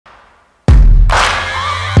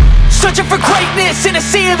Searching for greatness in a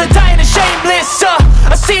sea of the dying and shameless,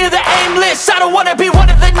 a sea of the aimless. I don't wanna be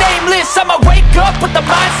one of the nameless. I'ma wake up with the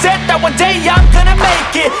mindset that one day I'm gonna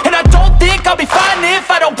make it. And I don't think I'll be fine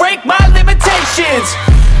if I don't break my limitations.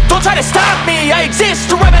 Don't try to stop me, I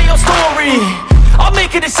exist to write my own story. I'll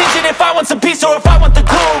make a decision if I want some peace or if I want the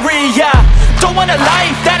glory, yeah. Don't want a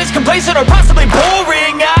life that is complacent or possibly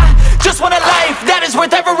boring. I just want a life that is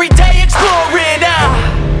worth every day exploring.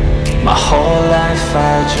 My whole life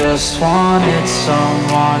I just wanted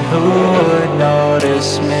someone who would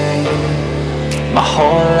notice me. My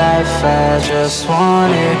whole life I just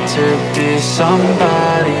wanted to be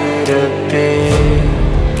somebody to be.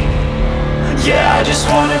 Yeah, I just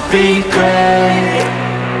wanna be great.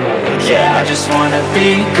 Yeah, I just wanna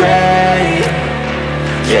be great.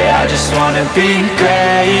 Yeah, I just wanna be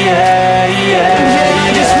great. Yeah, yeah, yeah,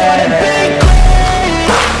 I just wanna be great.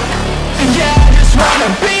 Yeah, I just wanna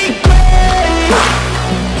be great.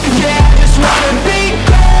 Yeah, I just wanna be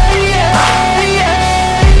great. Yeah, yeah,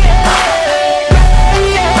 yeah,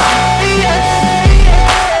 yeah, yeah, yeah.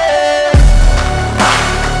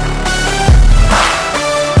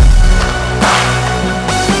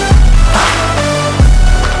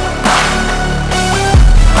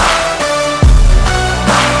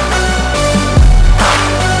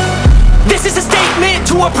 This is a statement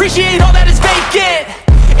to appreciate all that is vacant.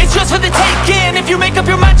 It's just for the taking. If you make up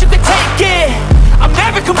your mind, you can take it. I'm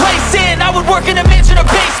never complacent. I would work in a mansion or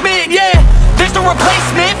basement, yeah. There's no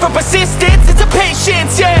replacement for persistence, it's a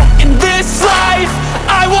patience, yeah. In this life,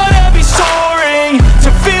 I wanna be soaring, to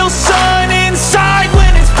feel sun inside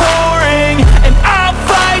when it's pouring. And I'll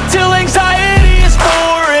fight till anxiety is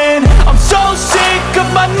foreign. I'm so sick of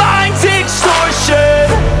my mind's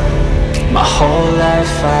extortion. My whole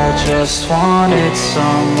life I just wanted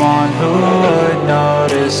someone who would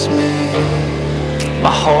notice me. My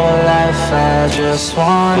whole life I just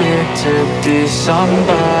wanted to be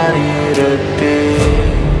somebody to be.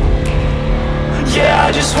 Yeah,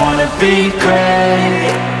 I just wanna be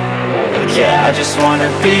great. Yeah, I just wanna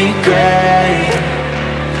be great.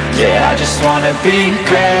 Yeah, I just wanna be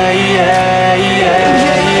great. Yeah, yeah,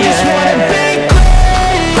 yeah, I just wanna be great.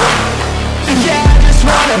 Yeah, I just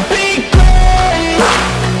wanna be great.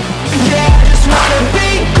 Yeah, I just wanna be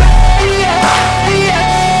great. Yeah, yeah.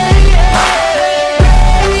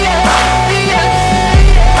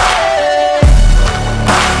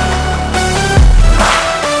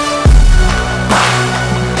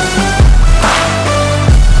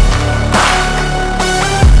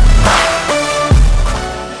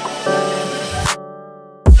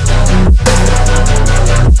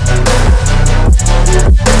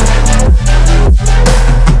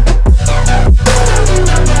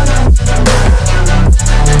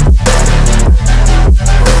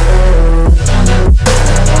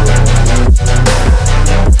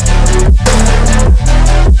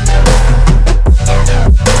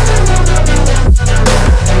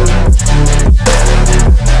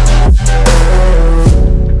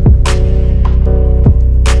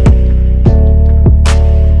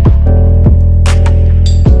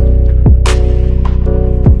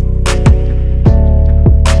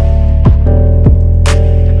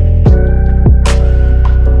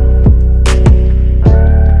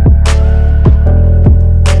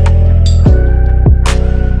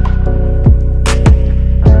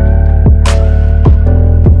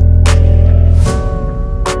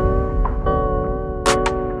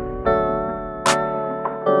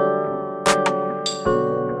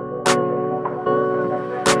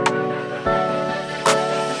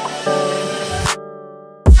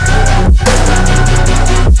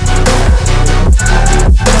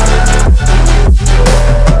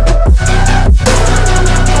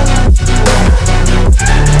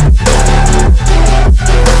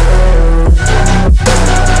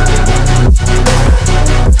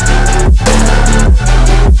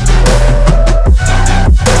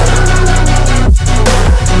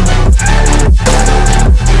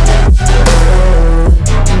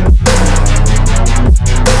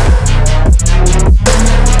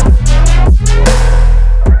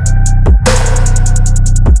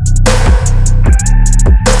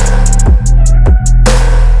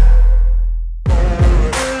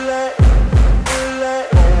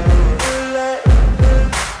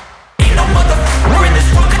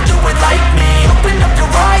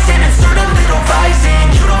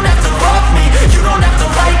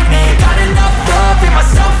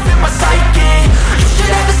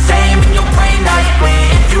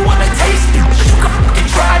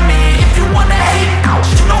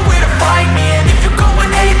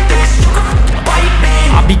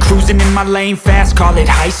 lane fast, call it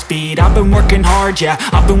high speed. I've been working hard, yeah,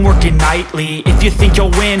 I've been working nightly. If you think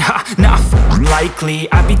you'll win, ha, nah,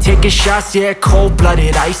 likely. I be taking shots, yeah,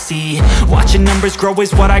 cold-blooded, icy. Watching numbers grow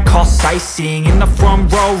is what I call sightseeing. In the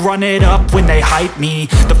front row, run it up when they hype me.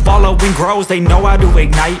 The following grows, they know how to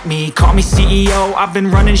ignite me. Call me CEO, I've been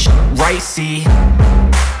running shit right, see.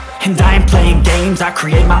 And I ain't playing games, I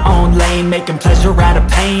create my own lane, making pleasure out of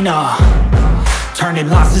pain, turning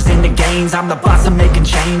losses into gains. I'm the boss, I'm making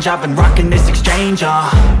change. I've been rocking this exchange,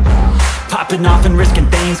 popping off and risking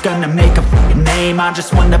things. Gonna make a f***ing name. I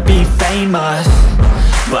just wanna be famous,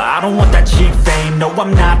 but I don't want that cheap fame. No,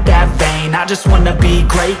 I'm not that vain. I just wanna be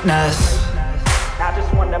greatness. I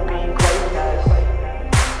just wanna be greatness.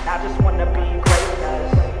 I just wanna be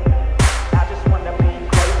greatness. I just wanna be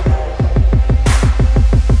greatness.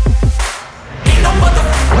 Ain't no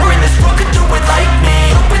motherfucker in this world could do it like me.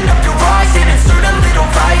 Open up your eyes and insert a little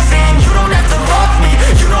rising. You don't have to love me,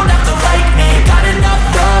 you don't have to like me. Got enough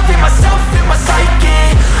love in myself, in my psyche.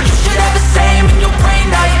 You should have the same in your brain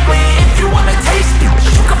nightly. If you wanna taste me,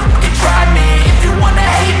 you can fucking try me. If you wanna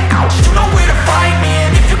hate me, you know where to find me.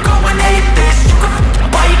 And if you're going hate this, you can fucking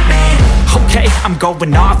bite me. Okay, I'm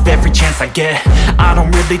going off every chance I get. I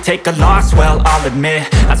don't really take a loss, well, I'll admit.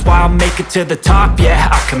 That's why I'll make it to the top, yeah,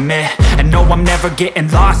 I commit. And no, I'm never getting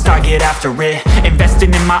lost, I get after it.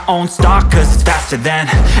 Investing in my own stock, cause it's faster than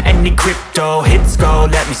any crypto hits go,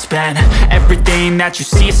 let me spend. Everything that you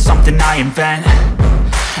see is something I invent,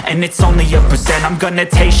 and it's only a percent. I'm gonna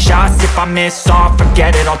take shots, if I miss all,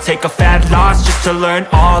 forget it. I'll take a fat loss just to learn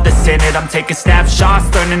all that's in it. I'm taking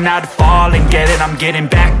snapshots, learning how to fall and get it. I'm getting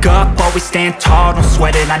back up, always stand tall, don't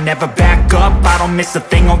sweat it. I never back up, I don't miss a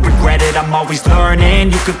thing or regret it. I'm always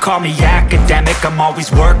learning, you could call me academic. I'm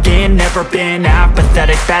always working, never been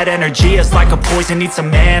apathetic. Bad energy is like a poison, needs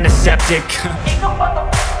some antiseptic. Ain't no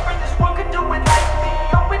motherfucker in this world could do it like me.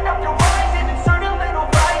 Open up your eyes and insert a little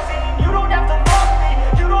rising. You don't have to love me,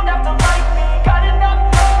 you don't have to like me. Got enough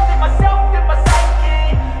love in myself, in my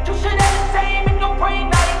psyche. You should have the same in your brain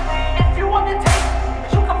nightly. If you wanna taste me,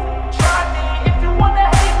 you can try me. If you wanna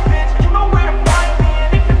hate bitch, you know where to find me.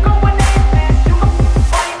 And if you're going hate this, you can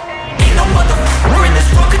fight me. Ain't no motherfucker in this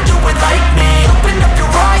world could do it like me. Open up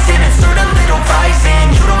your eyes and insert a little rising.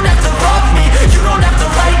 You don't have to love me, you don't have to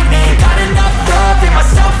like me. Got enough love in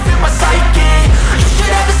myself, in my psyche. You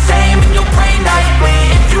should have the same in your brain nightly.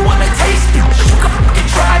 If you wanna taste me, you can fucking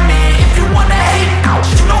try me. If you wanna hate me,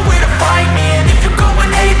 you know where to find me. And if you're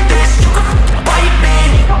going hate this, you can fucking bite me.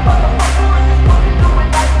 Ain't no motherfucker in this world can do it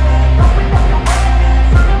like me. Open up your eyes and insert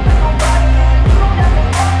a little rising. You don't have to love me, you don't have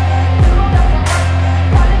to like me. Got enough love in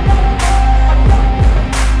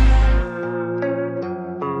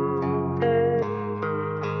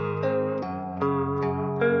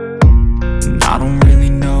I don't really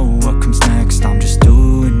know what comes next. I'm just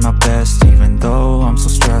doing my best, even though I'm so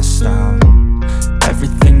stressed out.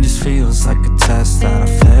 Everything just feels like a test that I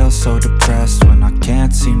fail, so depressed when I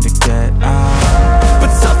can't seem to get out.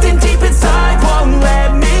 But something deep inside won't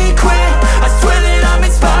let me quit. I swear that I'm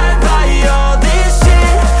inspired by all this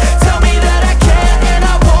shit. Tell me that I can and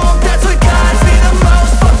I won't. That's what guides me the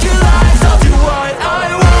most. Fuck your lies, I'll do what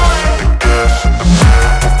I want.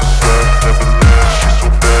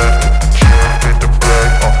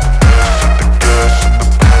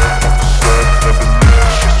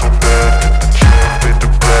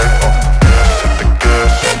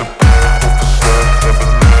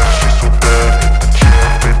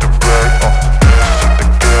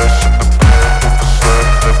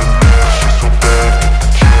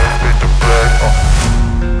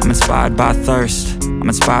 Inspired by thirst, I'm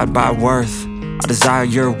inspired by worth. I desire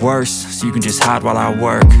your worst, so you can just hide while I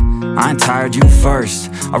work. I ain't tired, you first.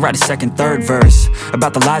 I'll write a second, third verse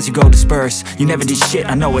about the lies you go disperse. You never did shit,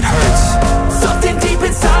 I know it hurts. Something deep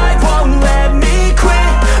inside won't let me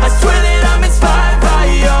quit. I swear that I'm inspired by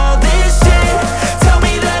all this shit. Tell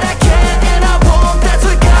me that I can and I won't. That's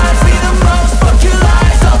what guides me the most. Fuck your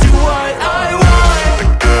lies, I'll do what I want.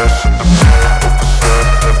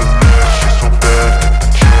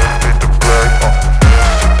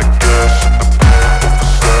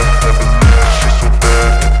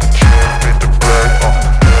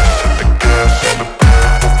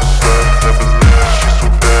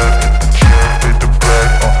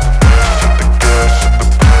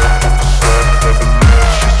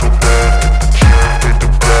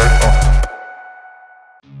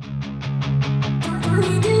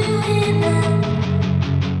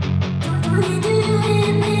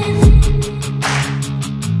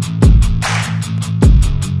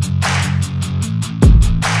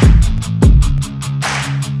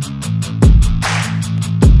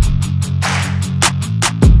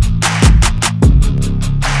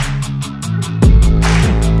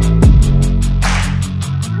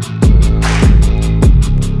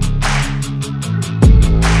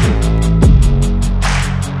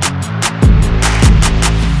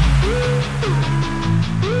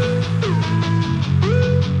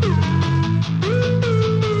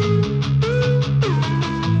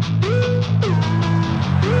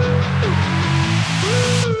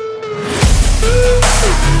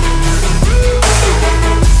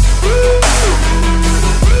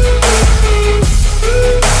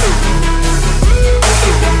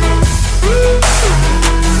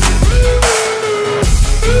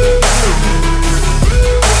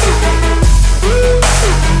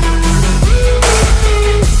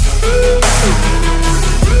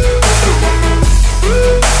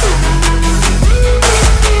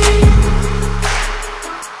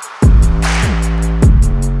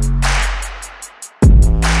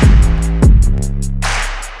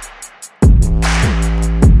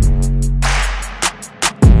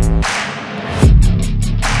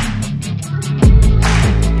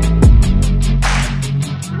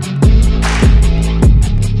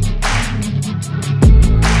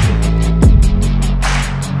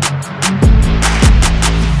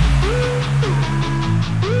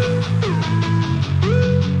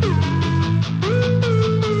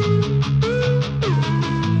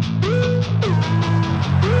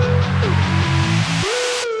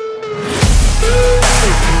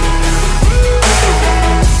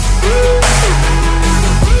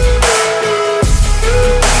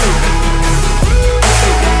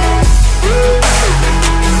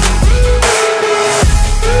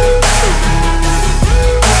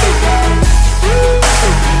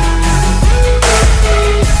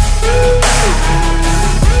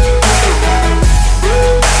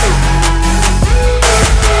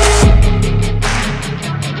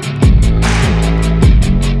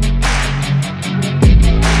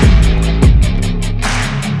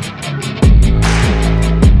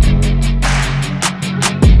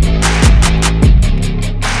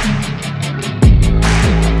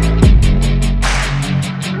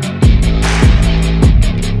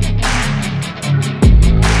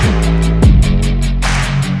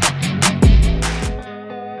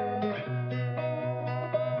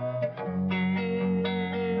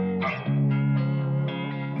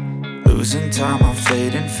 Losing time, I'm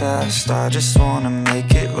fading fast. I just wanna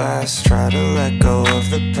make it last. Try to let go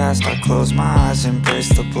of the past. I close my eyes, embrace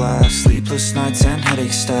the blast. Sleepless nights and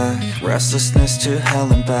headaches stack. Restlessness to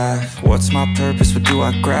hell and back. What's my purpose, what do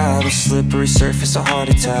I grab? A slippery surface, a heart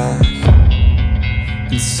attack.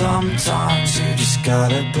 And sometimes you just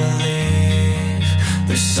gotta believe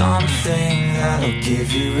there's something that'll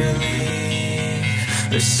give you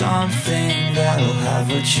relief. There's something that'll have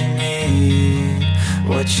what you need,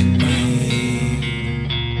 what you need.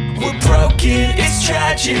 We're broken, it's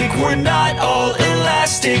tragic, we're not all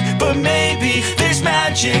elastic, but maybe there's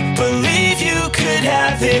magic, believe you could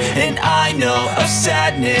have it. And I know of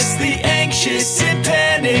sadness, the anxious and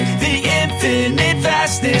panic, the infinite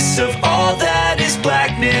vastness of all that is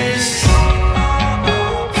blackness.